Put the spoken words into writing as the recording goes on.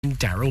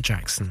Daryl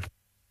Jackson.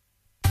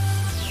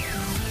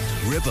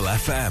 Ribble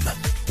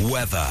FM.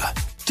 Weather.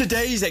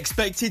 Today is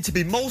expected to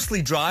be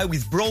mostly dry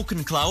with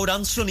broken cloud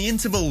and sunny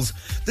intervals.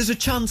 There's a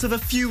chance of a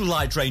few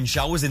light rain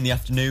showers in the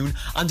afternoon,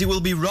 and it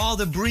will be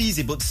rather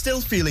breezy but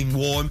still feeling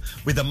warm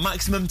with a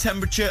maximum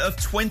temperature of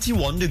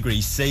 21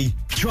 degrees C.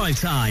 Drive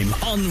Time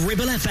on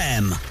Ribble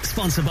FM.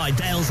 Sponsored by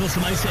Dales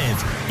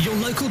Automotive, your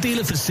local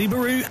dealer for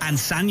Subaru and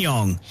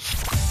SsangYong.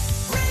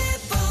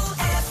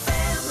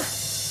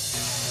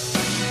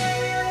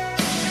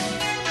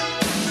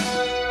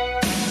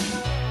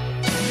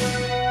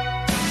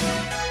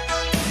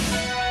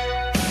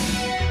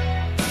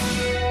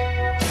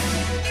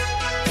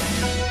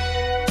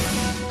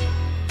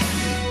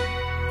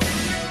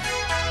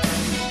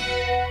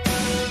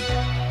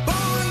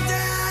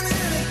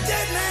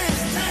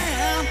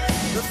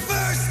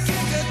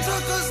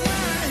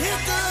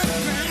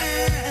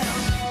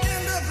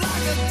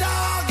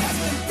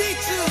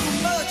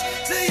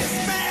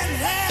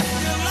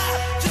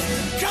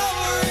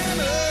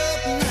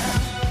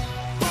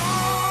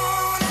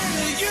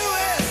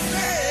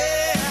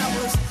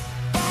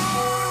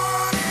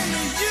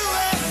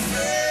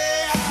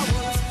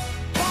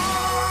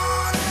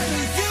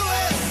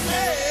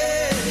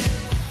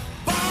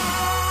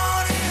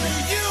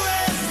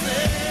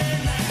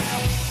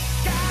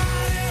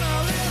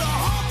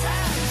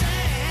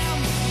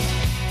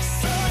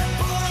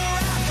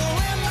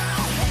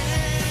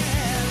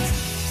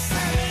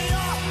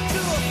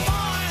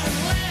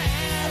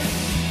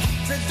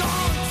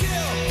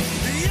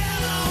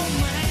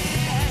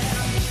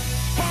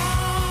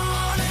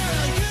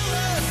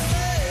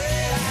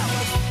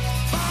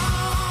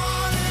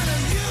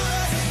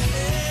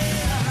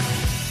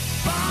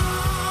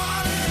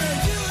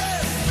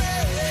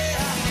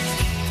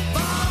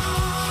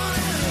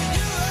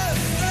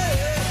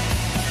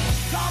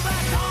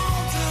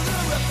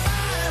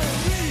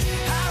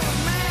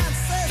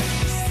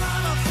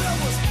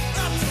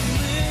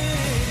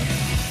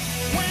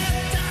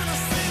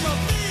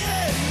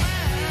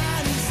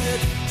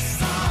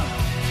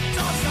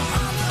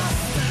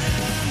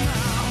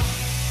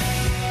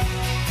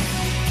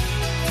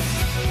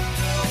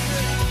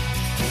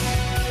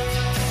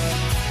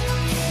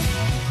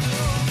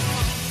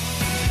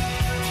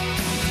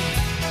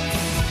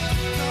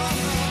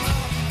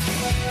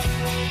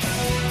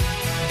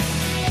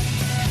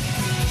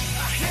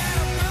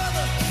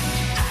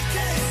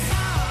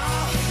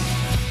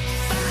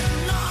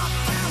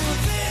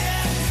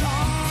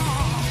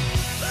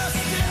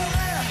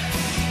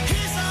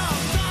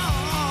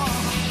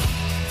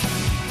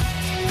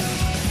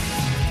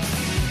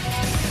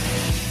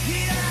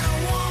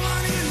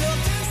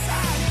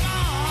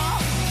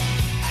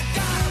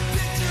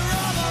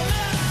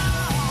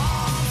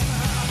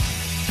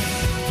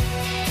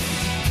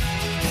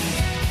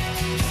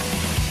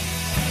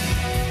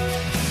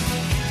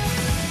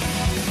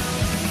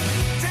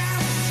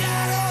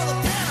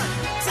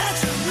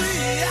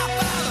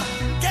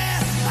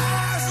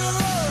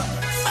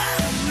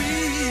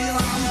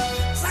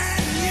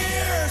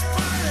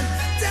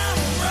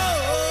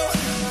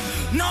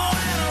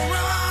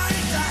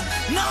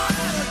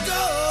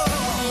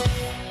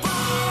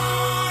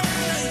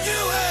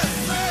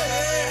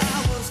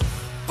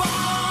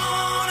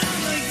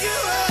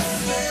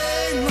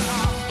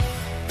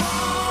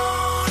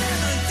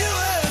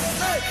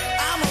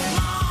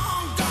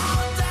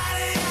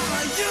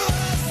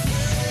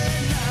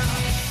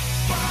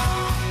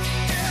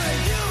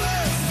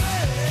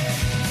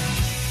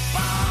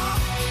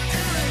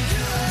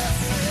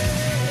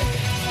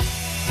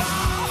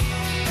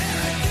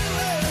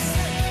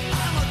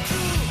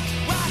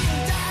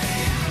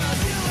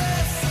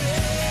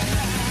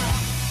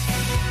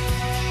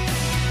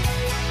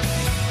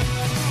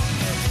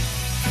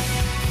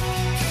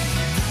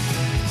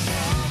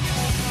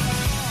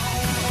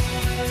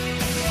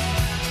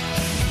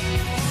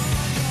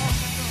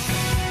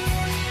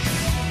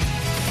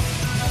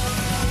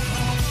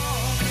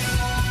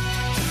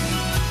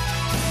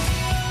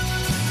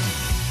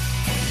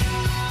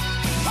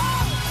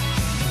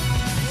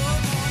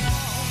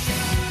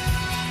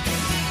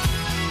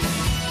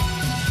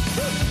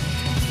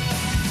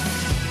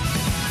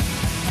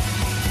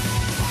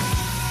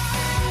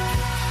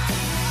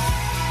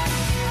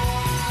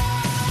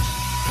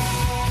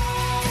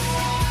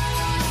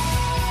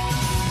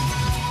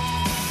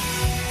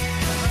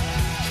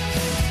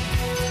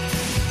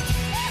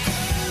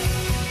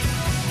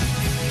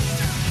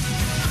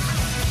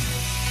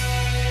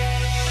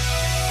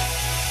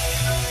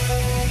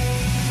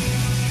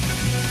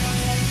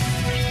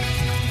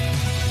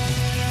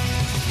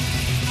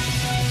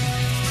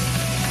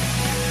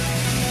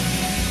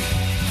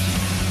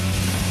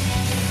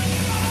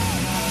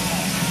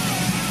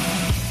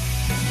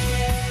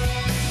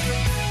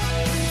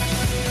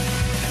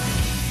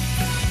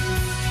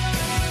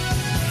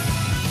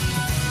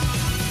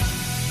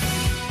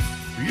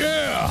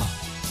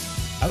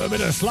 Have a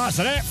bit of a slice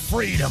of that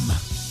freedom.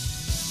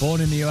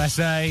 Born in the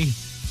USA.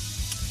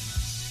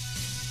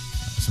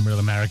 Some real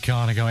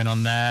Americana going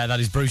on there. That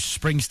is Bruce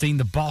Springsteen,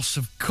 the boss,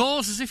 of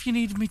course, as if you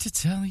needed me to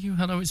tell you.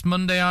 Hello, it's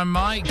Monday, I'm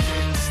Mike.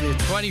 It's the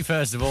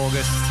 21st of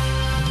August.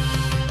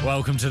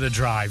 Welcome to the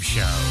Drive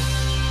Show.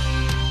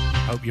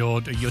 Hope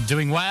you're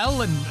doing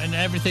well and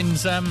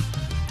everything's, all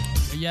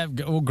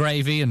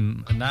gravy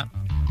and that.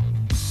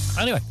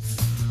 Anyway,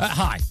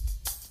 hi.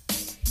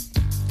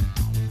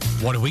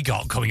 What have we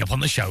got coming up on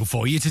the show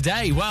for you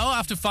today? Well,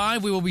 after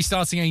 5, we will be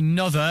starting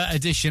another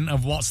edition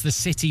of What's the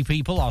City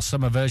People, our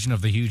summer version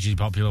of the hugely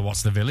popular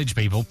What's the Village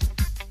People.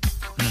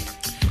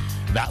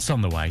 That's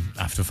on the way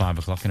after 5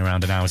 o'clock in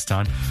around an hour's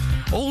time.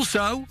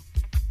 Also,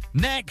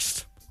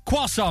 next,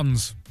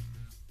 croissants.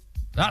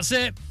 That's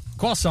it,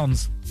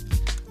 croissants.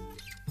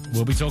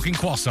 We'll be talking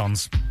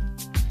croissants.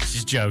 This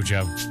is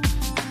Jojo.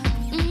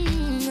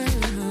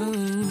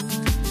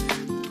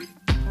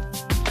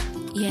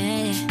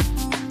 Yeah.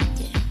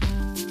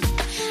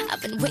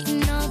 I've been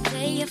waiting all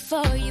day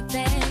for you,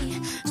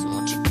 babe. So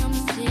won't you come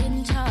sit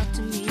and talk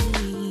to me?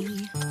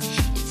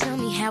 And tell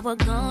me how we're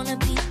gonna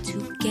be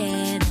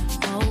together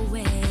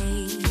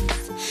always.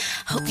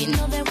 Hope you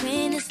know that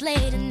when it's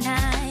late at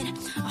night,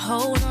 I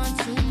hold on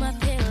to my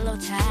pillow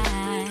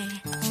tight.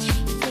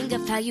 You think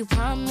of how you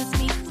promised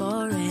me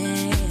forever.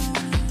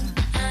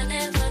 I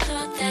never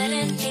thought that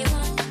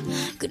anyone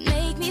could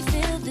make me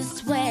feel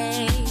this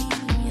way.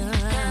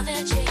 Now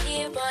that you're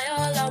here, boy,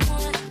 all I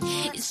want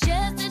is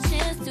just a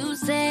chance to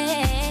say,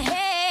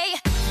 hey,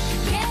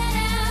 get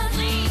out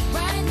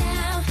right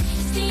now.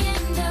 It's the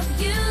end of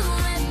you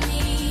and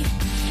me.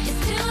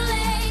 It's too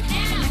late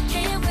now. I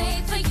can't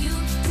wait for you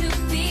to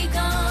be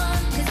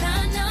gone. 'Cause I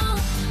know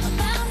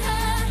about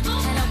her,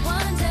 and I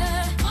wonder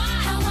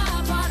how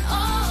I brought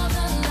all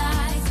the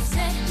lies. You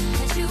said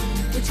that you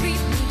would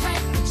treat me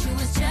right, but you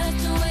was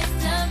just a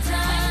waste of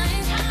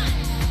time.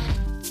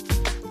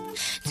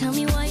 Tell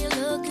me why you're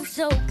looking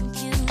so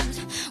confused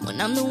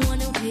when I'm the one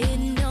who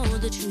didn't know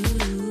the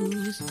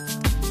truth.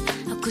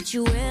 How could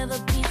you ever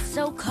be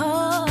so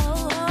cold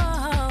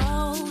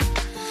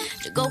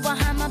to go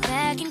behind my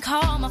back and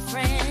call my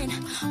friend?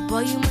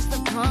 Boy, you must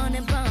have gone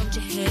and bumped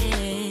your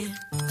head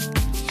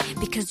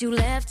because you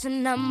left a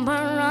number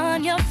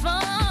on your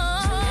phone. So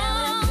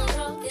now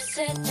after all is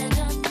said and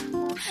done,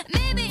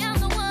 maybe I'm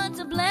the one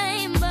to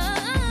blame, but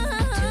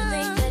to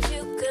think that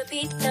you could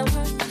be the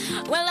one,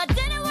 well, I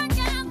didn't work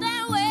out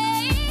that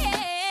way.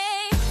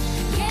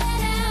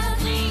 Get out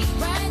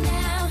right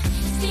now.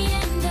 It's the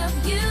end of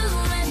you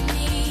and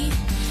me.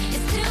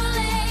 It's too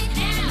late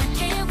now. I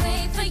can't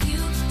wait for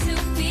you to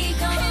be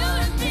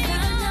gone. 'Cause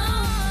I know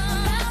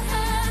about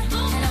her,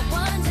 and I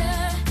wonder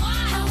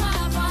how I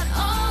brought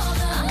all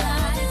the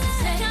lies. You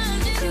said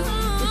that you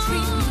would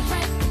treat me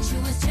right, but you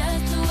was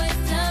just a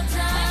waste of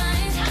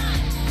time.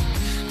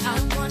 I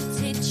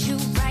wanted you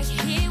right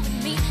here with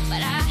me,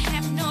 but I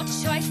have no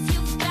choice.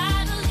 You've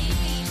gotta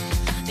leave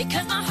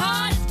because my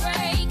heart is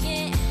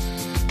breaking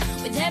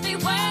with every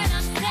word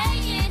I'm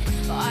saying.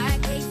 Oh, I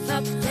gave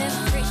up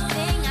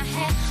everything I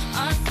had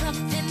on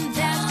something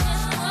that just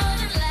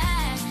wouldn't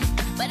last,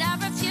 but I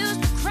refuse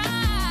to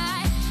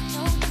cry.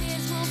 No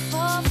tears will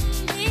fall from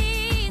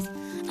these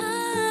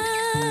eyes.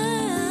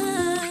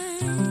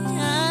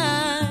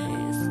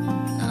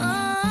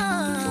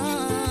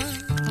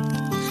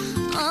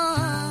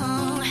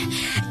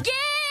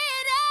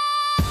 Get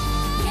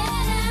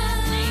out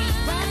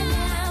right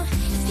now.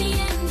 It's the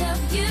end of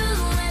you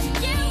and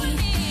me.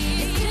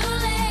 It's too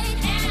late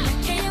now. I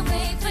can't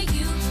wait for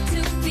you to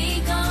be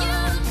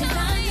gone. 'Cause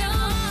I know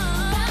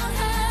about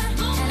her,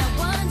 and I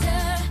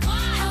wonder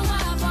how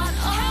I brought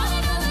all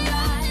the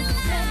lies. You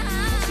said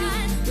that you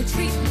would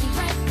treat me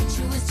right, but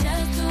you was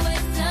just a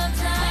waste of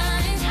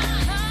time.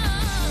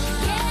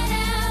 Get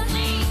out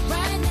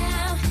right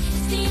now.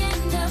 It's the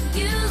end of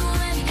you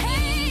and me.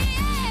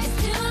 It's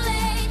too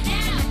late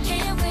now. I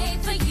can't wait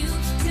for you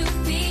to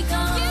be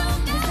gone.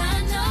 'Cause I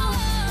know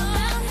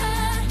about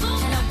her,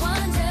 and I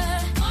wonder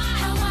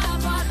how I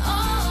brought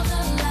all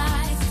the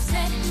lies. You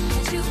said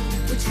that you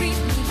would treat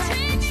me right,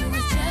 but you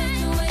was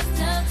just a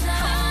waste of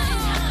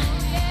time.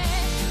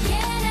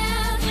 Get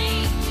out,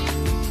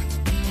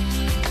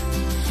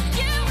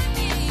 you and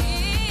me.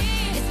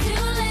 It's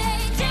too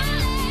late,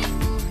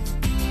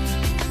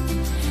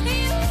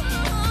 you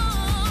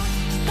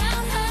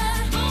about her.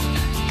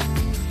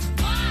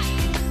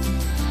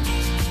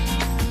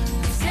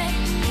 You said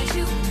that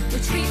you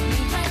would treat me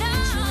right, but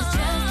you was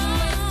just a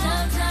waste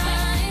of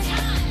time.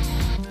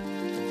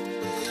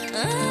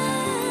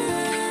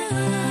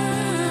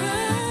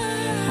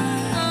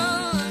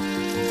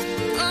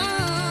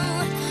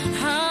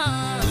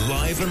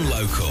 Live and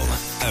local,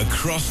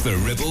 across the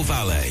Ribble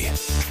Valley.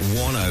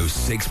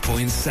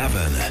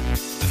 106.7.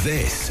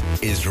 This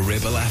is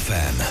Ribble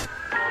FM.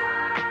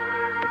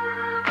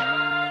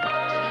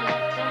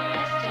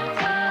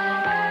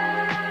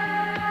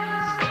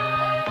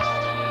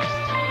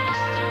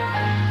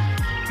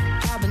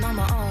 I've been on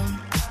my own.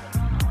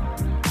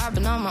 I've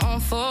been on my own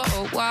for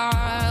a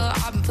while.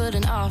 I've been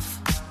putting off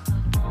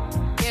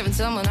giving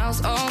someone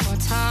else all my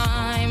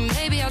time.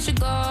 Maybe I should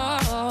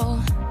go.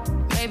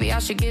 maybe I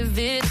should give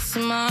it a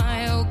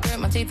smile. Grit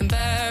my teeth and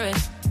bear it.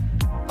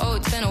 Oh,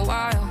 it's been a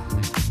while.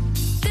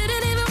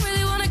 Didn't even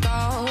really wanna go.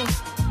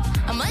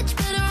 I'm much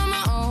better on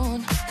my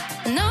own.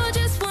 And now I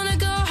just wanna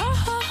go.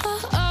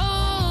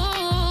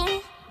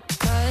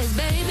 Cause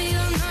baby,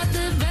 I'm not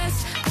the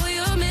best. Boy,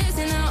 you're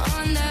missing out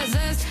on that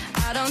zest.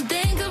 I don't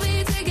think I'll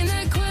be taking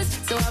that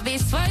quest. So I'll be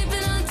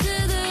swiping on to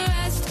the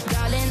rest.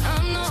 Darling,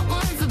 I'm not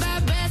one for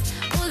bad breath.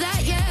 Oh,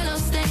 that yellow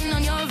stain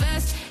on your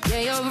vest.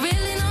 Yeah, you're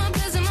really not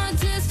passing my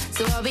test.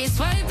 So I'll be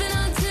swiping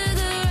on to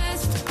the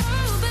rest.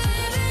 Oh,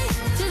 baby,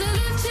 to the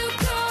left you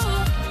go.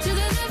 To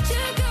the left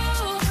you go.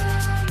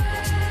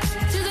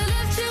 To the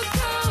left you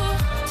go.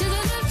 To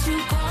the left you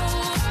go.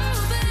 Oh,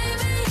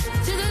 baby,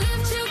 to the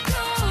left you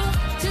go.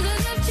 To the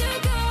left you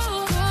go.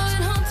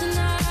 Going home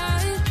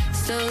tonight.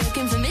 Still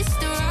looking for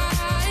Mr.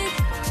 Right.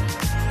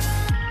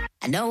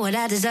 I know what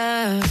I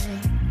deserve.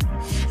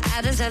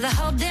 I deserve the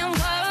whole damn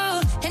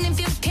world. And if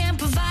you can't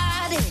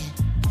provide it,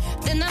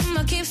 then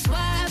I'ma keep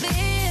swiping.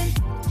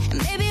 And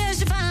maybe I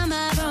should find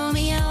my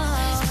Romeo.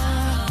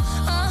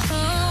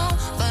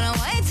 But I'm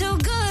way too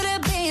good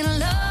at being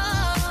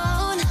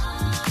alone.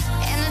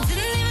 And I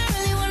didn't even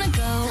really wanna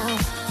go.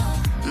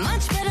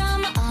 Much better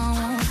on my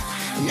own.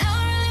 Now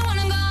I really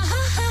wanna go.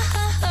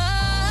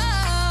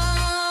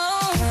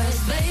 Cause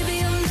baby,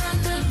 I'm not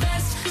the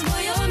best.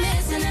 Boy, you're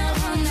missing out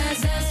on that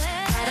zest.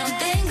 I don't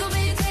think I'll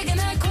be taking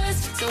that quest.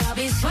 So I'll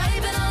be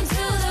swiping on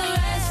to the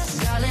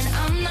rest. Darling,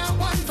 I'm not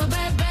one for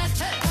bad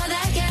breath. Or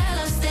that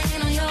yellow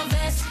stain on your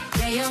vest.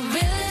 Yeah, you're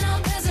really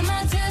not passing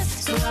my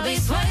test. So I'll be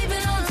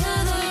swiping on to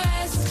the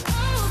rest.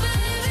 Oh,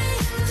 baby,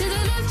 to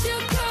the left you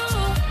go.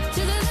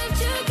 To the left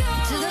you go.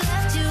 To the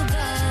left you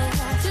go.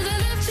 To the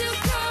left you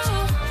go.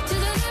 To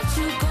the left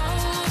you go.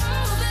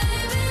 Oh,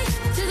 baby,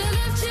 to the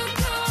left you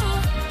go.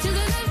 To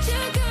the left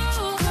you go.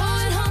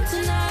 Going home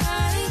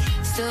tonight.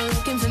 Still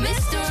looking for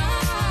Mr. Right.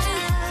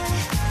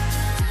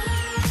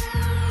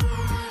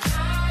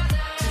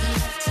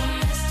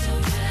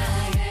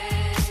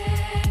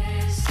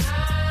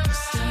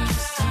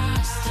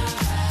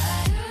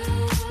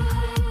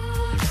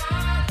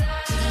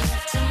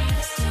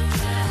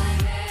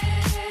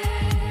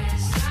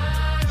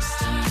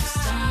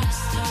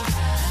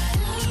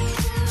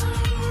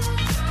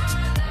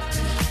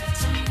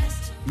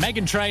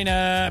 Meghan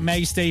Trainor,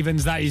 May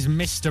Stevens, that is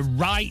Mr.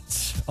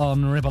 Right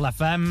on Ribble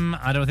FM.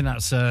 I don't think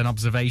that's an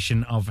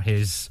observation of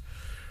his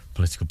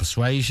political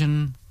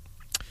persuasion.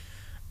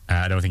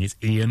 I don't think it's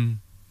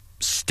Ian,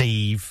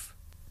 Steve,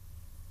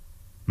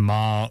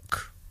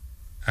 Mark,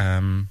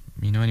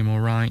 you know any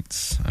more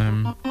Wrights?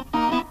 The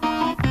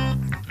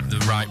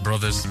Wright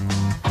brothers.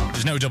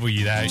 There's no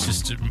W there, it's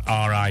just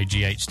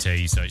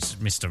R-I-G-H-T, so it's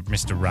Mr.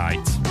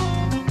 Right.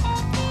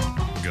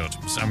 Good.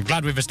 So I'm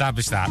glad we've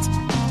established that.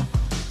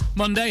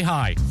 Monday,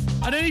 hi.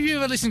 I don't know if you've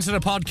ever listened to the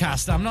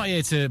podcast. I'm not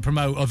here to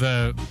promote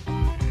other,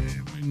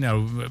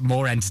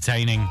 more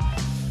entertaining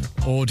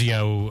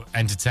audio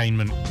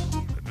entertainment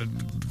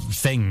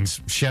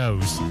things,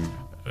 shows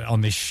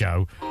on this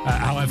show.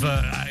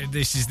 However,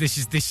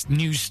 this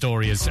news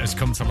story has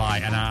come to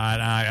light, and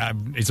I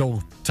it's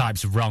all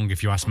types of wrong,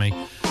 if you ask me.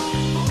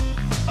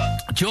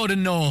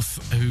 Jordan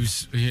North,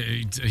 he's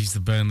the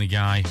Burnley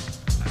guy.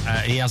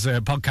 He has a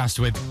podcast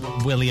with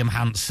William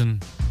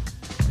Hanson.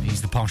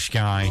 He's the posh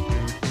guy.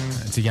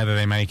 Together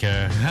they make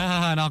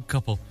an odd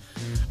couple.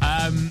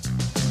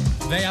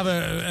 They have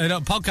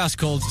a podcast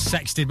called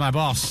Sexted My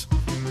Boss,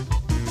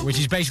 which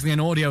is basically an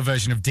audio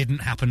version of Didn't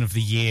Happen of the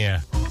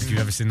Year, if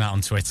you've ever seen that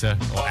on Twitter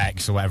or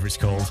X or whatever it's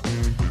called.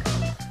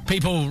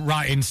 People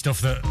write in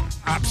stuff that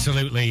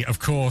absolutely, of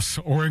course,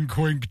 wink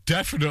wink,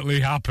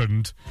 definitely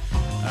happened.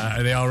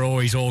 They are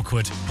always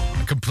awkward,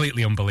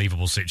 completely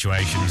unbelievable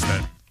situations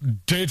that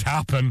did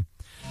happen.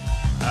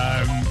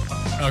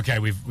 Okay,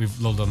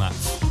 we've lulled on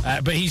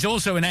that. But he's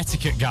also an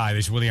etiquette guy,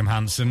 this William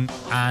Hanson,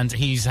 and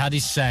he's had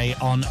his say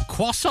on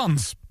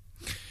croissants.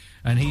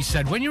 And he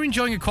said, when you're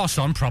enjoying a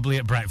croissant, probably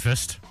at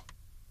breakfast,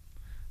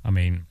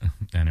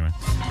 anyway,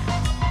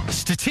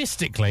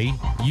 statistically,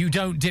 you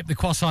don't dip the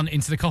croissant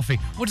into the coffee.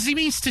 What does he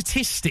mean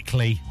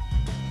statistically?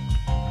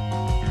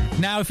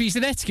 Now, if he's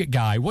an etiquette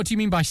guy, what do you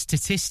mean by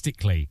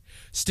statistically?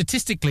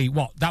 Statistically,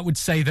 what? That would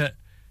say that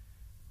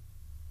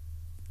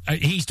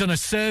he's done a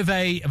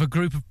survey of a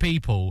group of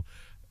people,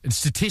 and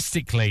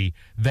statistically,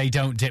 they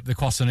don't dip the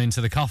croissant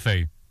into the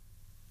coffee.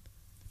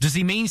 Does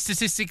he mean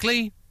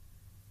statistically?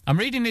 I'm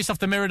reading this off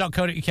the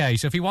mirror.co.uk,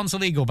 so if he wants a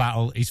legal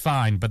battle, he's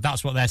fine, but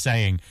that's what they're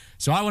saying.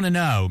 So I want to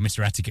know,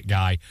 Mr. Etiquette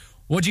Guy,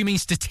 what do you mean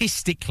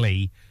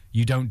statistically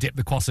you don't dip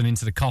the croissant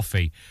into the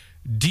coffee?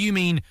 Do you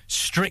mean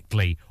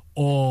strictly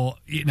or,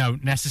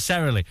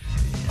 necessarily?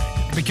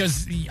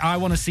 Because I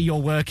want to see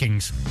your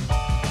workings.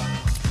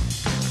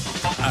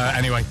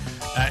 Anyway,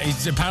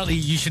 apparently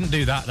you shouldn't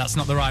do that. That's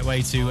not the right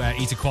way to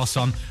eat a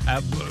croissant.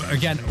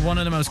 Again, one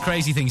of the most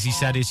crazy things he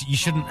said is you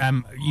shouldn't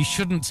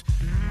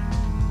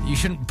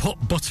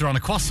put butter on a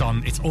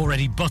croissant. It's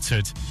already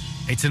buttered.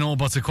 It's an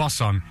all-butter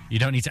croissant. You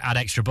don't need to add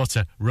extra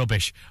butter.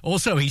 Rubbish.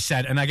 Also, he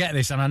said, and I get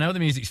this, and I know the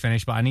music's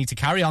finished, but I need to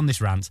carry on this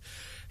rant.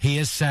 He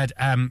has said,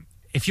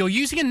 if you're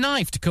using a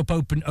knife to cut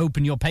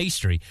open your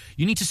pastry,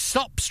 you need to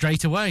stop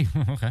straight away.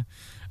 Okay.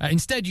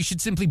 Instead, you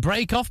should simply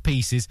break off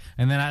pieces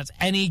and then add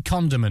any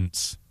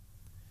condiments.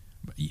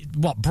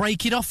 What?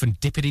 Break it off and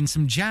dip it in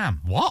some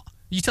jam? What?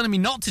 You're telling me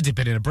not to dip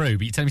it in a brew,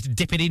 but you're telling me to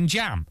dip it in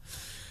jam?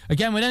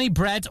 Again, with any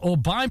bread or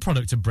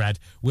byproduct of bread,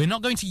 we're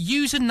not going to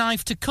use a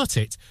knife to cut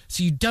it,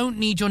 so you don't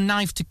need your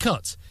knife to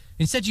cut.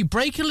 Instead, you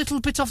break a little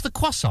bit off the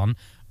croissant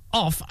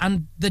off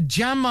and the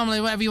jam,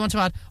 marmalade, whatever you want to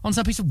add, onto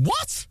that piece of...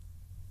 What?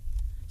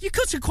 You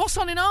cut a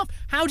croissant in half?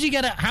 How do you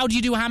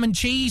do a ham and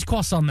cheese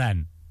croissant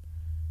then?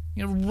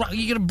 You're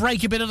going to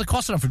break a bit of the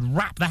croissant off and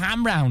wrap the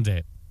ham round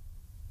it.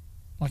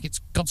 Like it's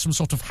got some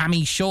sort of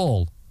hammy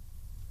shawl.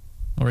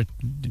 Or a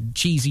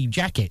cheesy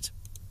jacket.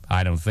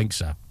 I don't think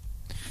so.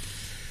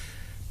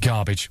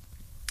 Garbage.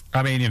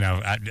 I mean,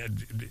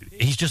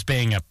 he's just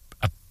being a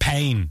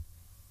pain.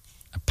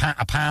 A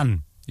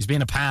pan. He's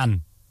being a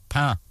pan.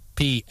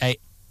 P-A...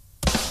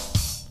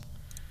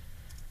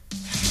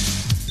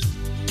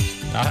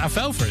 I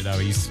fell for it, though.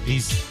 He's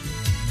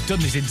done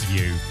this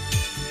interview,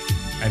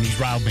 and he's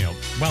riled me up.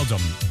 Well done.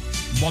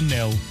 1-0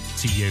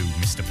 to you,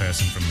 Mr.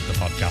 Person from the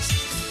podcast.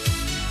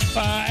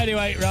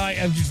 Anyway,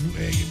 right, I'm just...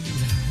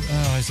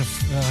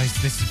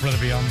 this is Brother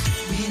Beyond.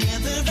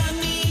 Whenever I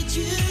meet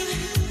you,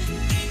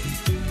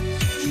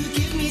 you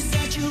give me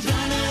such a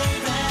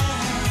runaround.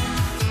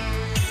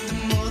 The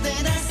more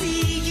that I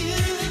see you,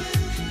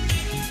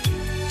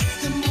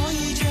 the more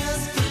you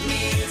just put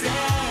me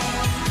down.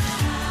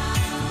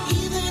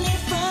 Even in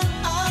front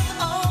of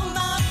all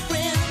my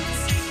friends,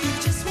 you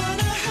just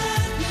wanna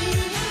hurt me.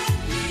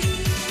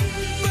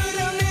 But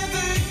I'll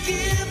never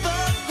give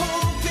up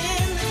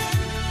hoping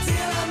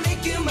till I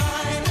make you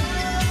mine.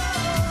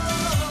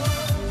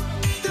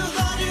 The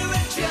harder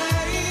I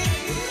try,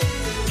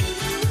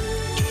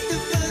 the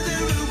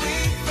further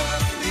away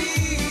from me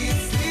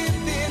it's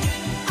slipping.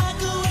 I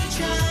go on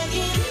trying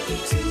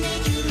to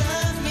make you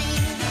love me.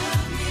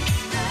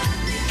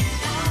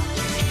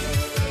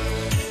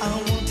 I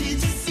wanted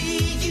to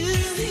see you.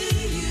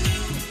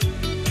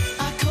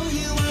 I call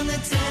you on the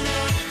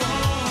telephone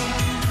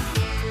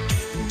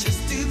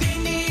just to be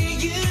near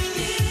you.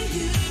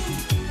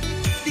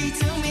 They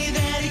tell me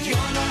that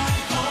you're not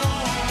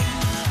home.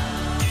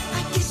 I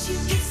guess you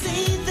could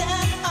say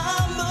that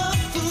I'm a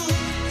fool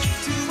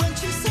to want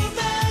you so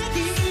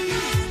badly.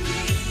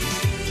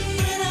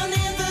 But I'll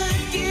never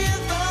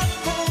give up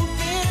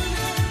hoping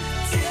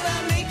till I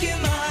make you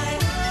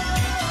mine.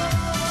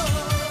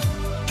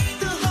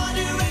 The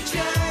harder I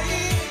try,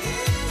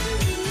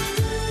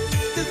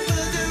 the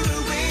further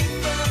away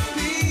from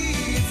me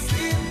it's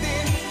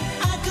slipping.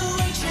 I go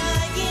on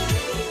trying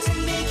to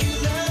make you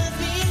love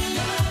me.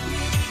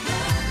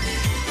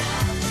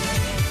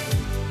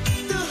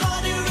 The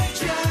harder I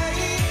try,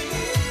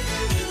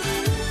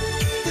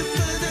 the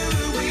further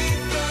away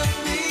from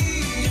me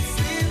it's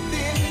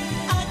slipping.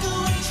 I go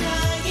on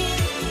trying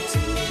to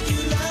make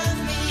you love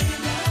me.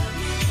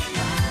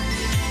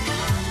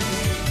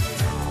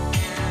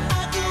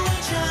 I go on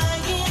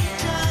trying.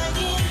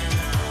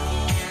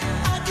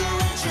 I go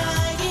on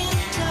trying.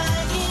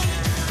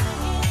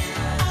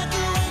 I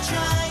go on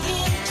trying.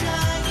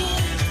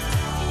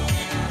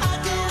 I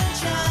go on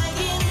trying.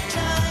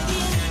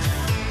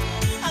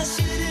 I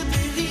should have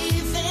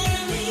believed them.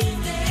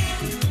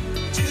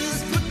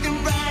 Just put them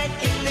right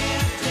in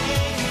their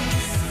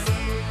place.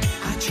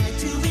 I tried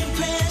to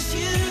impress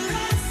you,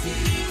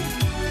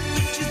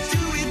 but you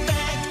threw it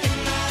back in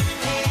my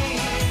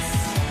face.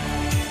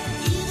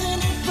 Even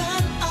in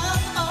front of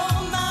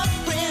all my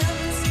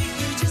friends,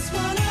 you just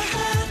wanna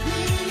hurt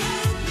me.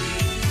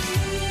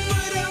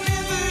 But I'll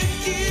never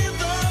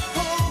give up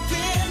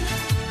hoping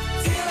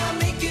till I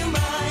make you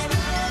mine.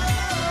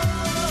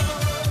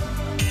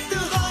 The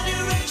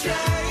harder I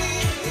try,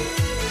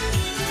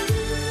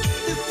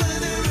 the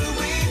further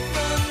away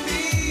from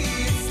me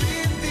it's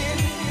slipping.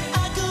 I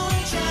go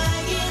on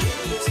trying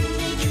to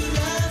make you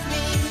love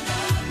me.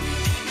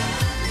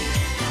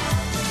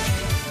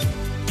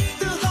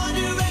 The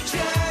harder I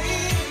try,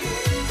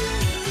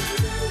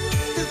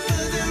 the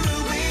further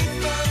away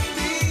from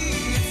me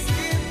it's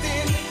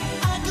slipping.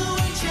 I go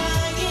on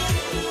trying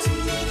to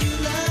make you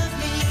love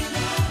me.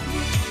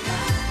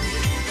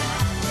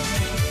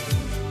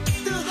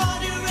 The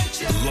harder I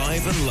try.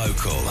 Live and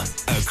local,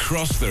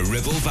 across the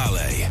Ribble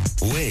Valley.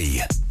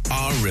 We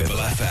are Ribble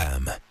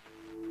FM.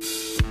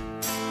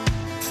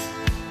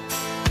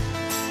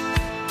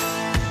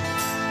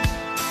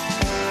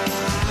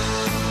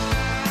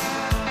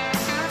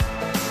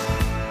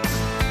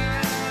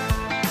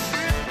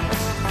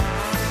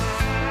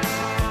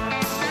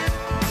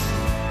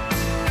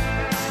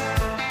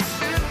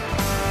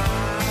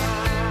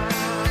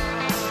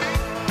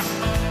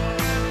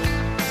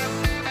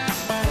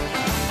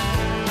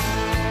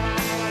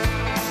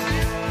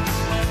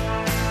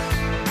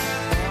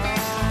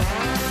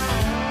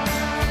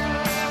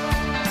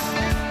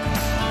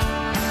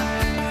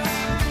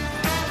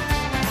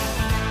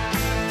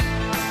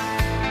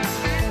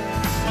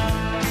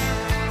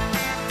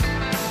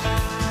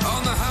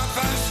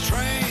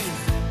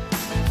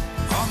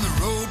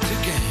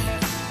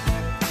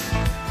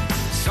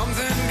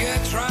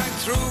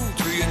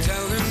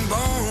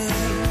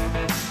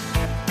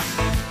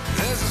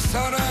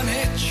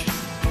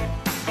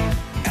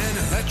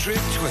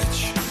 electric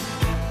twitch.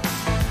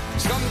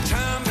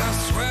 Sometimes I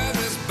swear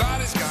this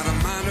body's got a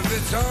mind of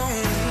its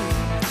own.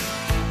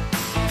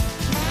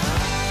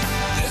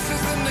 This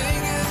is the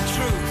naked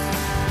truth.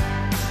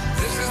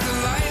 This is the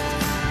light.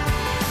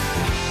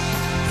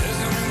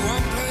 There's only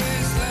one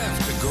place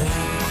left to go.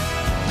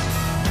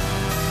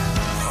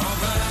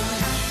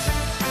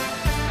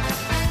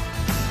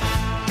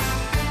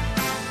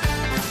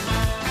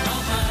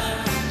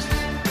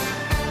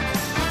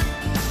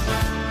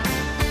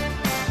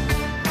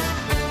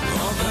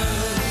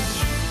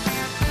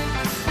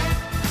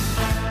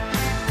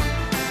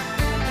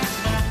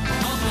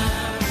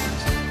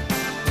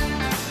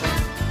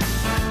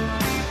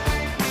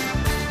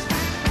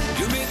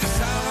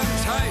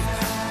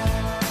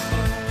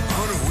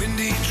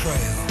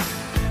 Trail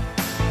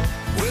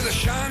with a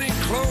shiny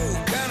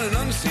cloak and an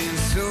unseen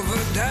silver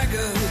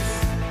dagger.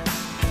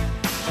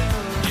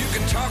 You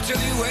can talk till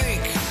you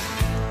wake.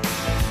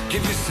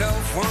 Give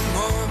yourself one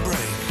more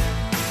break.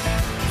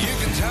 You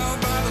can tell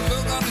by the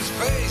look on his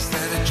face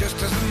that it just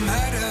doesn't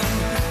matter.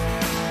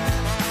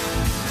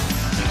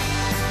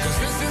 'Cause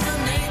this is the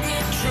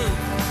naked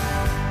truth,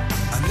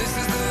 and this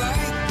is the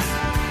light.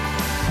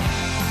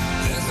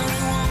 There's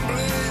only one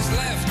place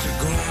left to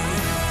go.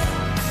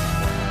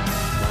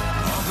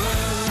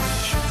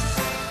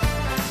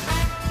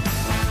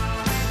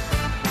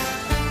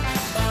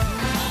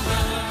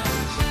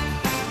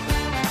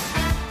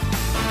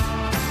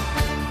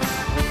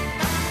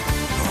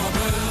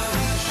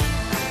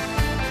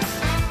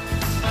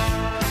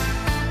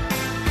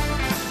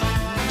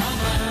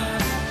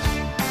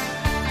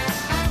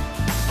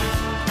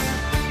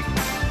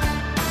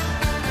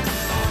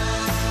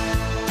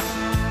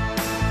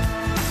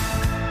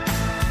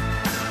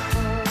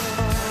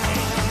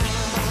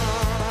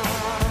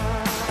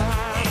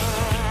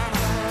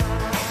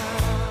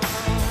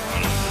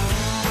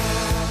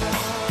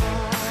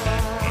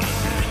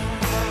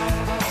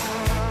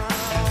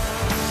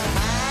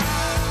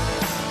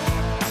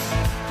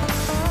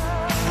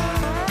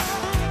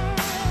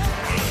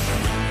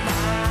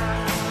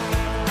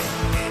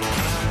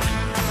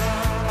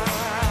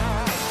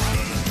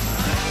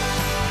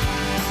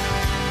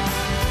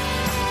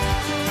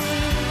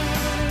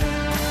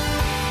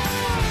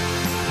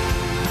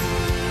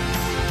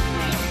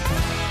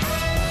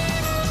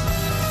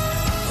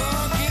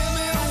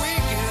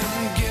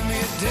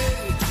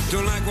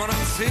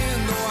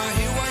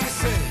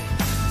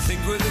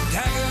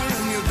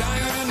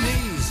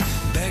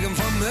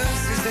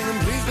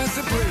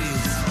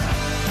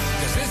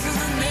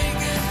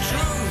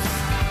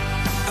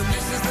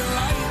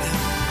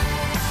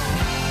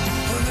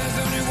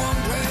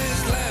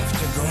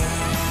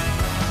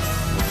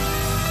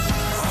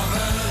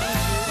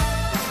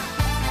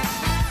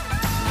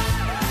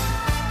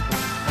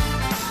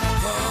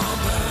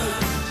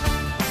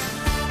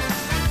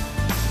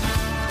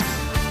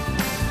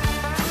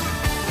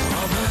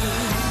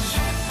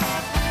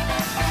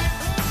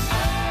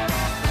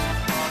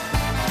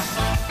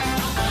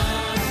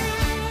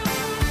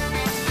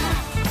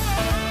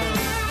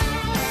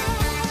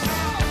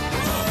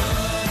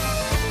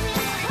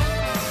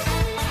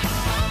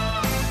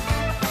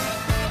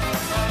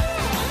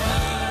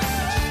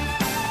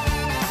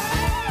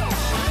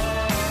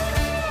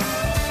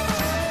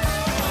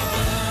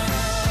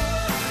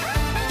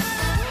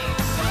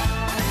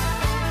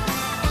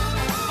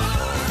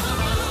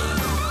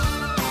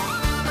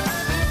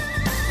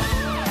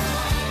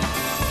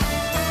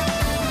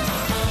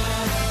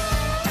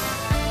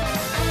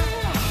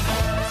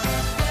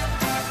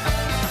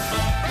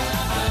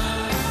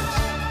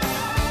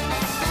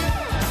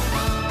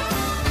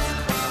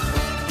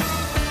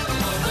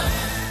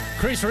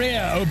 Chris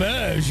Rea,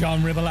 Auberge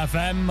on Ribble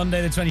FM,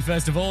 Monday the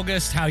 21st of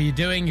August. How are you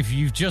doing? If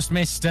you've just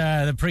missed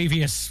the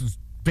previous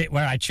bit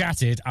where I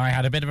chatted, I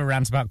had a bit of a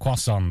rant about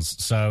croissants.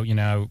 So, you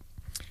know,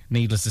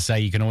 needless to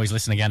say, you can always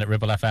listen again at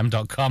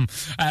ribblefm.com.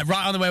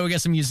 Right on the way, we'll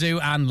get some Yazoo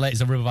and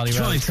latest on Ribble Valley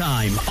Road.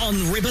 Drivetime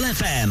on Ribble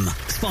FM.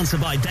 Sponsored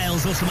by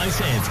Dales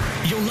Automotive,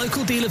 your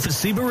local dealer for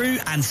Subaru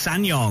and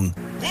SsangYong.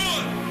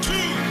 1, 2,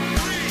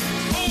 3,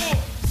 4.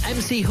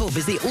 MC Hub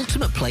is the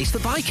ultimate place for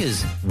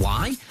bikers.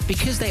 Why?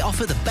 Because they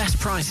offer the best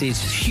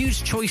prices,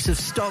 huge choice of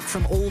stock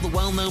from all the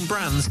well-known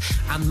brands,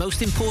 and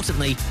most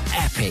importantly,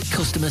 epic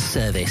customer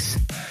service.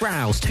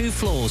 Browse 2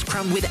 floors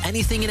crammed with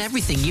anything and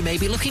everything you may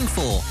be looking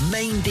for.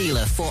 Main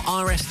dealer for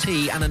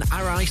RST and an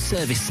RI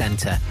service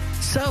centre.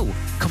 So,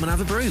 come and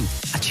have a brew,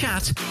 a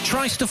chat,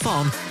 try stuff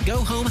on,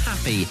 go home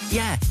happy.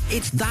 Yeah,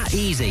 it's that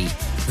easy.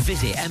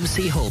 Visit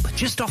MC Hub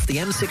just off the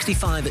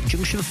M65 at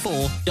Junction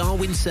 4,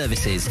 Darwin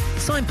Services.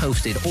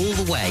 Signposted all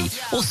the way,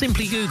 or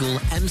simply Google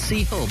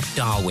MC Hub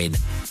Darwin.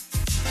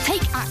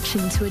 Take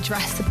action to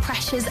address the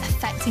pressures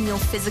affecting your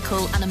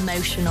physical and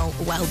emotional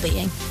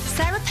well-being.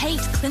 Sarah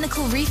Pate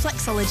Clinical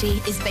Reflexology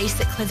is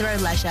based at Clitheroe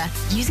Leisure.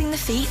 Using the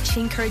feet,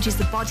 she encourages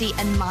the body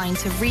and mind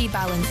to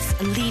rebalance,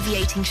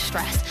 alleviating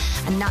stress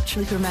and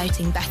naturally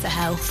promoting better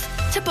health.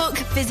 To book,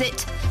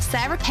 visit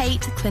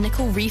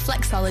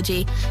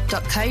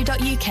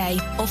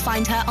sarahpateclinicalreflexology.co.uk or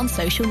find her on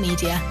social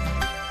media.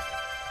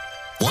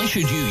 Why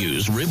should you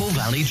use Ribble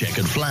Valley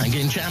Checkered Flag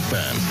in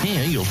Chatburn?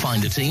 Here you'll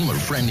find a team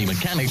of friendly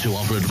mechanics who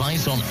offer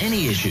advice on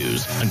any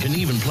issues and can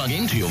even plug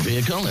into your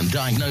vehicle and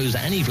diagnose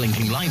any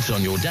blinking lights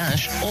on your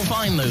dash or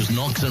find those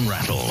knocks and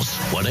rattles.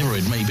 Whatever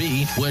it may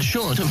be, we're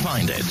sure to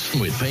find it.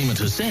 With Payment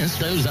Assist,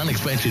 those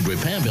unexpected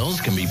repair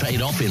bills can be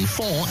paid off in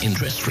 4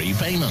 interest-free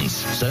payments,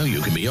 so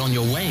you can be on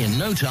your way in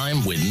no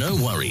time with no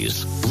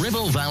worries.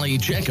 Ribble Valley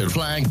Checkered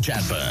Flag,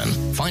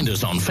 Chatburn. Find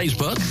us on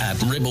Facebook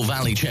at Ribble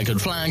Valley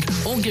Checkered Flag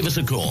or give us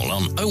a call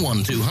on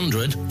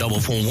 01200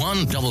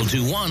 441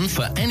 221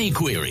 for any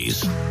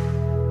queries.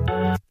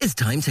 It's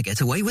time to get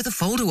away with a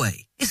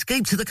foldaway.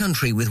 Escape to the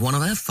country with one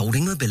of our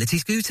folding mobility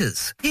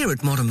scooters. Here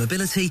at Modern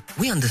Mobility,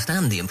 we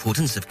understand the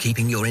importance of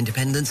keeping your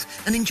independence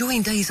and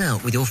enjoying days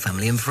out with your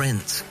family and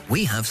friends.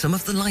 We have some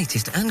of the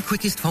lightest and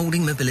quickest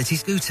folding mobility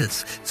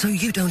scooters, so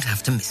you don't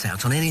have to miss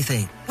out on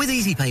anything. With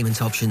easy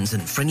payment options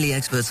and friendly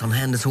experts on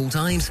hand at all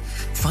times,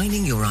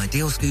 finding your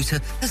ideal scooter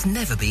has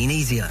never been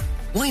easier.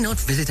 Why not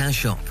visit our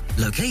shop,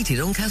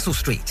 located on Castle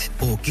Street,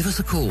 or give us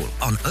a call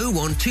on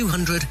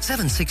 01200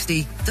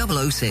 760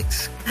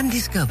 006 and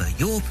discover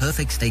your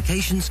perfect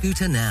staycation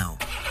scooter now.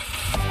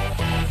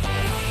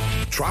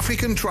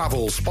 Traffic and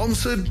Travel,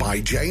 sponsored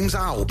by James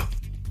Alb.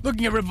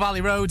 Looking at Ribble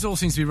Valley roads, all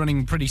seems to be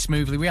running pretty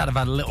smoothly. We have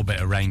had a little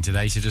bit of rain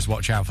today, so just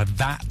watch out for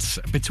that.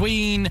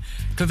 Between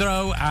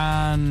Clitheroe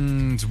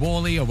and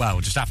Worley, or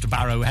well, just after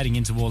Barrow, heading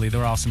into Worley,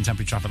 there are some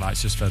temporary traffic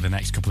lights just for the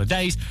next couple of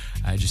days,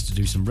 just to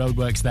do some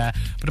roadworks there.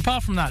 But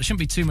apart from that, it shouldn't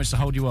be too much to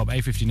hold you up.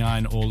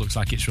 A59 all looks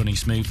like it's running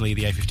smoothly.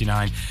 The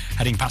A59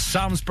 heading past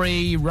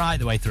Samlesbury, right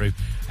the way through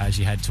as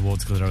you head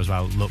towards Clitheroe as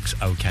well, looks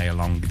okay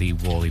along the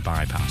Worley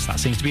bypass. That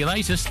seems to be the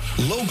latest.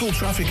 Local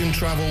Traffic and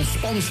Travel,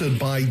 sponsored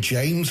by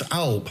James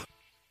Alb.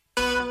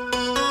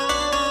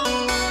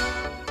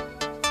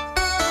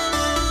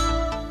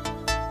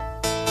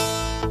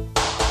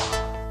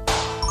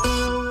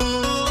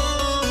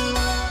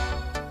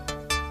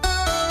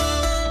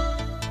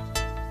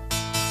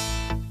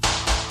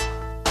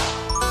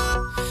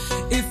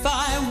 If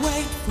I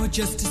wait for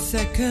just a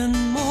second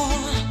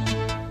more,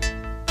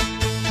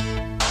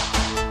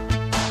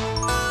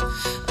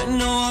 I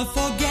know I'll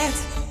forget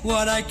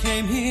what I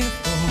came here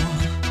for.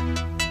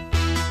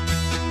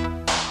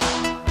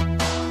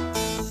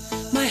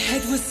 My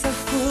head was so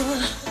full